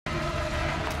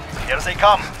Here they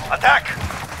come. Attack!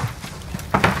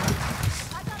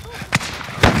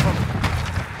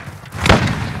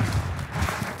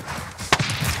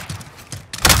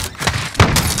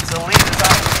 The lead is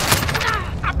out.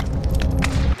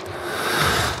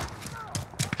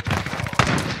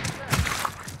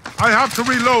 I have to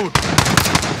reload.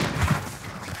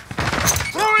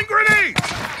 Throwing grenade!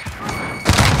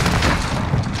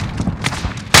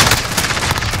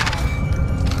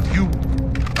 You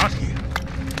not here.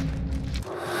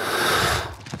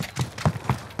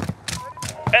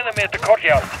 Enemy at the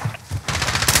courtyard.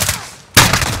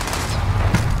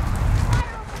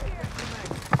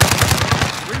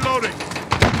 Reloading.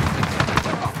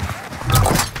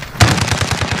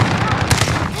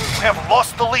 We have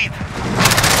lost the lead.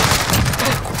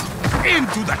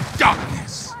 Into the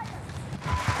darkness.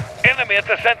 Enemy at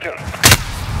the center.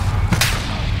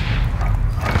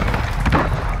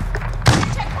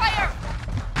 Check fire!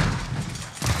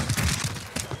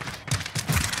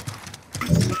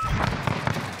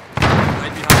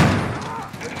 Right behind.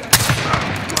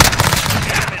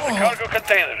 Enemy at the cargo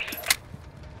containers.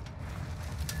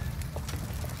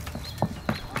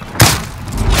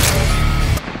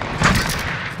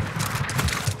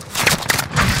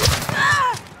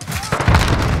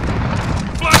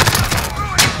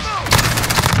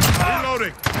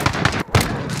 Reloading.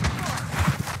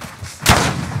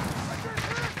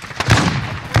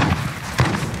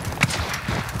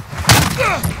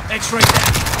 X-ray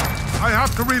that. I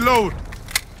have to reload.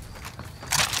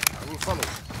 I will follow.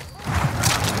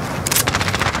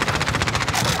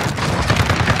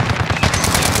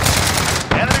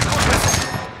 Enemy cruise missile.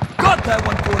 Got that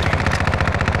one for you.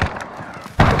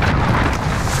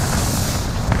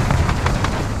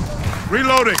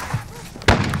 Reloading.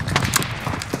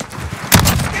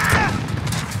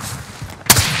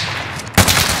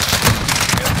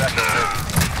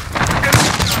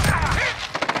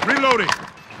 Reloading.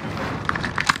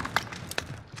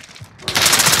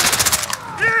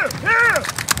 Here!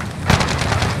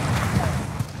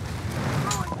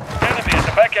 Enemy at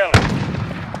the back alley.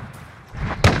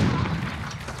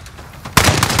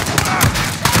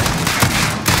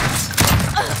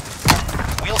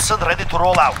 Wilson ready to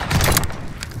roll out.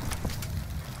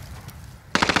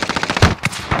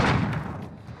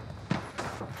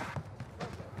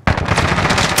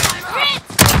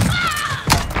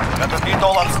 Got a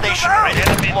VTOL on station, ready to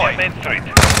Enemy deploy. near Main Street.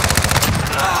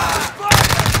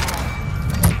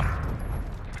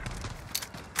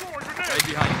 Right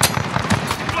behind.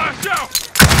 Flash out!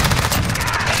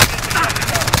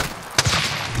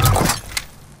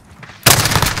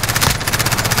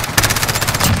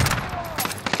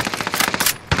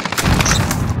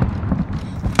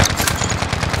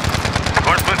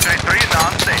 Horseman 3 is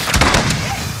on station.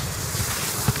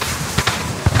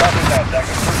 Copy that,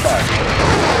 Dagger 2-5.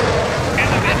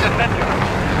 Enemy at the center.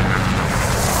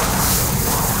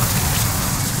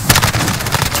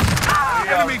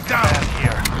 Enemy down!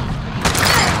 Here.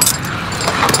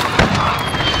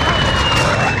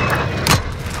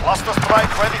 Cluster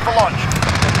strike ready for launch.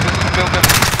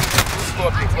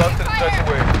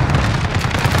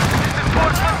 This is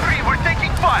Horseman 3, we're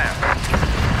taking fire.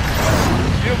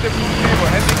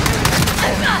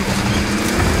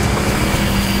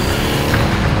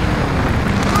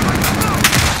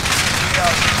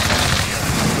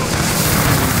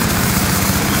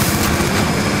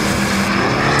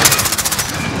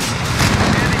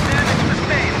 Any damage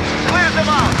sustained. Clear them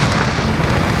out.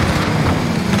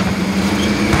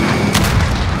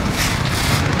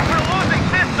 We're losing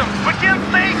systems. We can't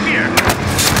stay here.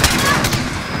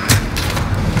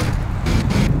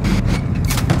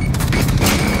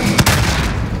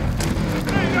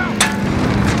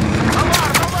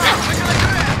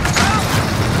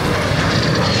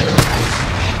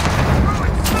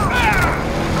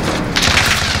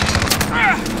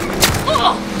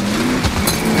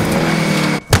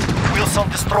 Wilson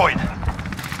destroyed.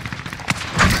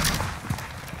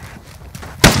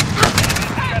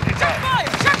 Check fire!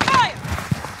 Check fire!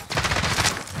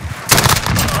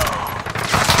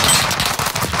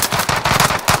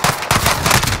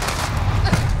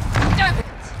 Damn it!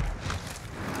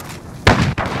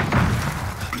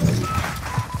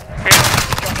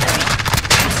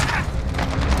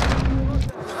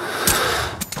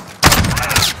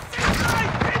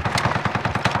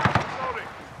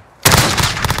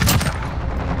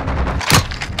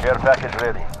 Care package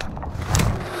ready.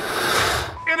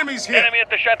 Enemies here! Enemy at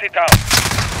the shanty town.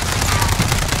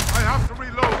 I have to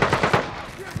reload.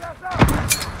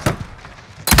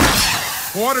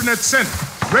 Coordinates sent.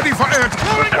 Ready for air.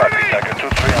 Throwing Copy, grenade! Dagger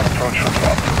 2-3 on approach for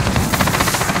drop.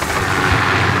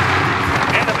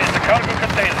 Enemy at the cargo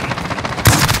container.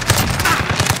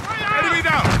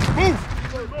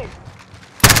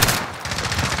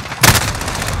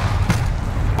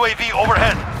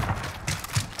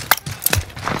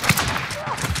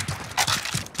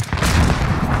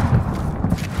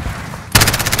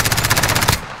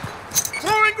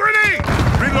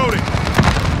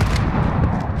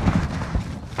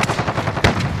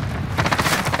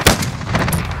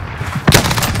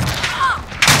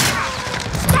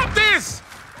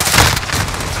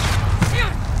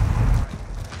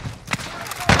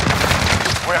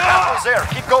 Enemy's there.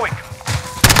 Keep going.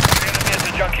 Enemy at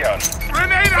the junkyard.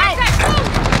 Grenade out!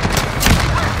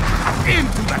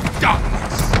 Into the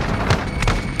darkness!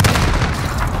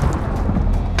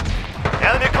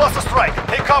 Enemy cluster strike.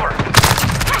 Take cover.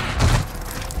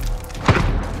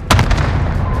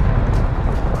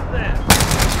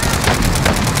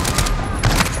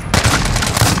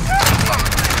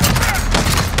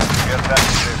 Get back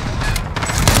to base.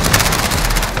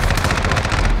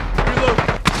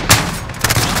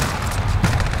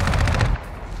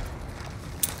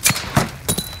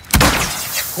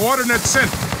 Coordinates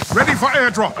sent. Ready for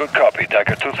airdrop. Good copy.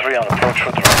 Tiger 2-3 on approach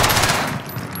for drone.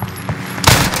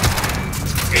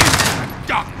 Into the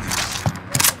darkness!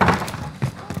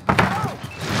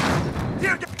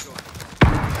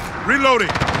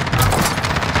 Reloading.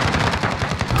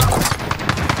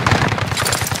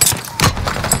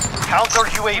 Counter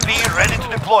UAV ready to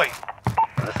deploy.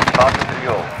 This is Falcon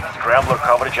 3-0. Scrambler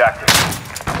coverage active.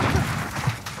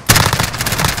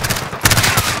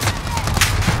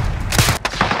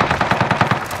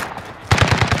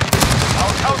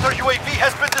 Our counter UAV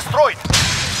has been destroyed.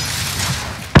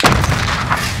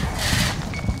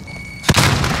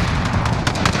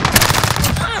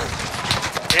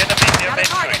 Enemy near Main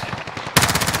Street.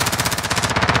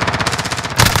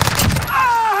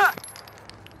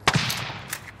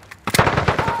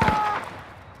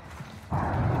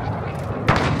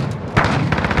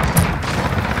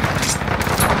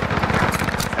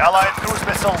 Allied cruise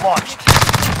missile launched.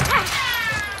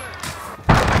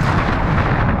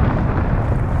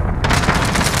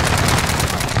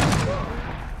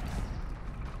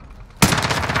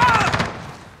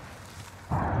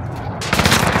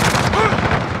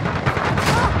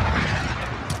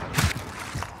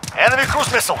 Enemy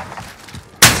cruise missile.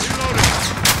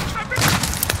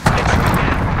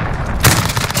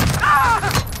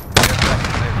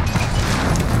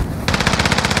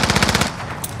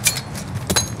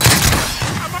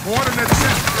 Coordinates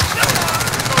sent.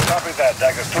 Copy that.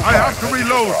 Tiger 2-5. I have to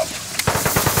reload.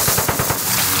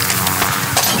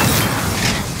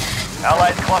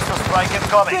 Allied cluster strike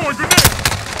incoming. Throwing grenade.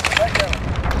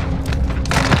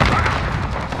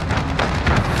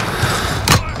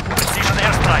 Receiving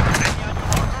airstrike.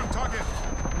 On target.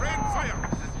 Rain fire.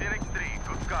 This is Phoenix 3.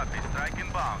 Good copy. Strike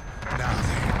inbound. Now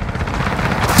then.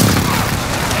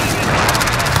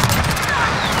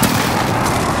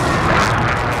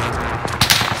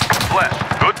 Flash.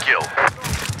 Good kill.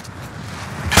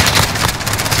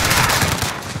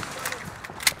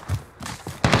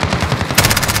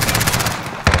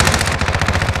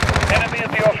 Enemy at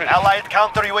the office. Allied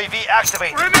counter UAV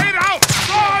activated. Grenade out!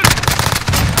 Gone!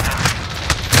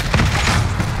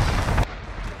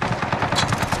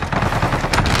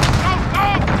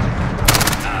 Out!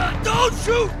 Don't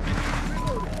shoot!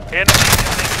 Enemy.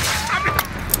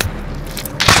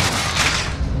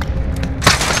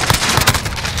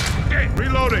 Okay,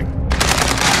 reloading.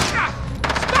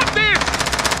 Stop this!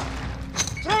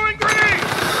 Throwing grenade!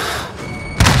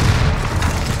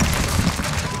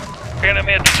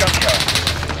 Enemy at the junkyard.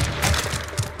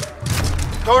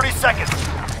 30 seconds.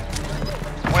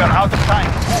 We are out of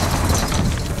time.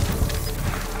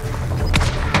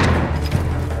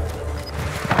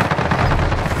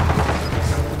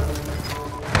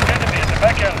 Enemy at the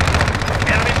back end.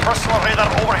 Enemy personal radar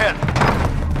overhead.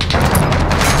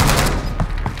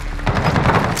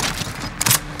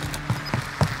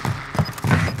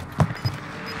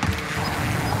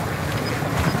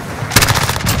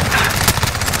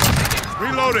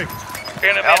 Reloading.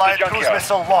 Enemy Allied at the cruise junkyard.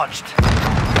 missile launched.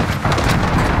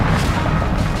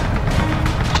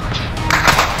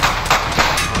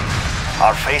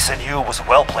 Our face in you was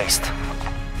well placed.